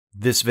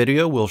This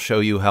video will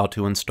show you how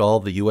to install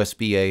the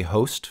USB-A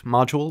host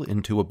module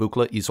into a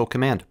Buchla Easel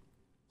Command.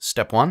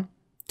 Step 1.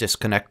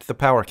 Disconnect the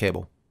power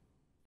cable.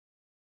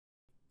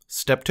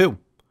 Step 2.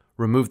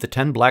 Remove the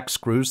 10 black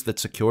screws that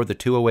secure the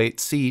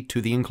 208C to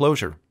the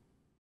enclosure.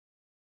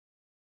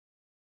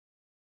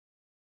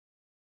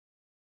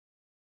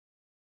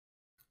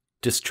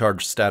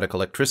 Discharge static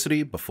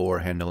electricity before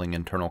handling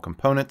internal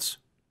components.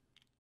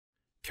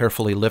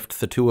 Carefully lift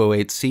the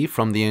 208C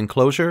from the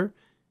enclosure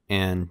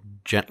and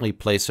gently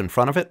place in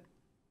front of it.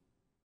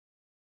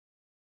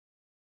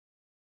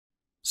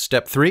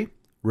 Step 3.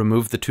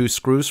 Remove the 2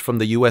 screws from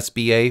the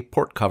USB-A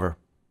port cover.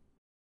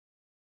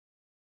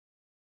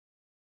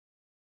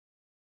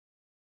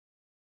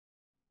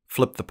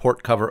 Flip the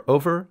port cover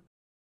over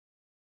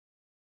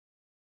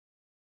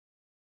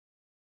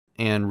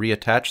and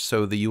reattach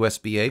so the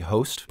USB-A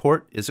host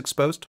port is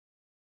exposed.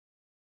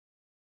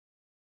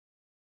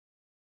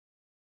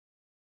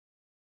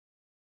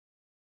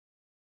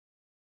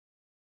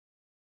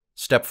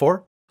 Step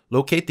 4.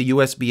 Locate the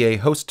USB-A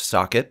host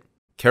socket.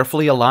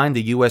 Carefully align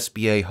the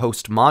USB-A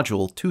host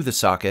module to the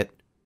socket.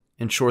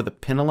 Ensure the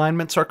pin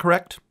alignments are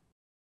correct.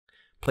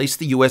 Place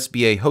the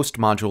USB-A host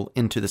module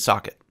into the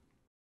socket.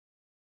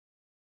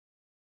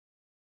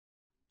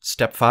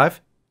 Step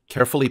 5.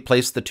 Carefully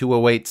place the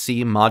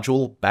 208C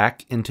module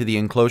back into the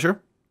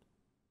enclosure.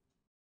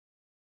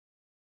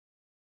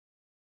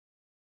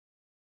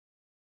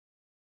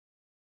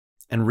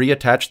 And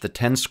reattach the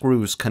 10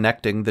 screws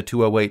connecting the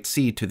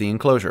 208C to the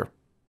enclosure.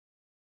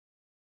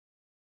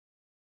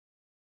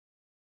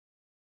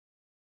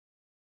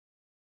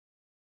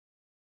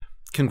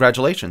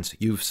 Congratulations,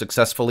 you've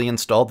successfully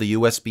installed the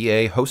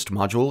USB-A host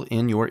module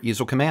in your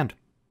Easel Command.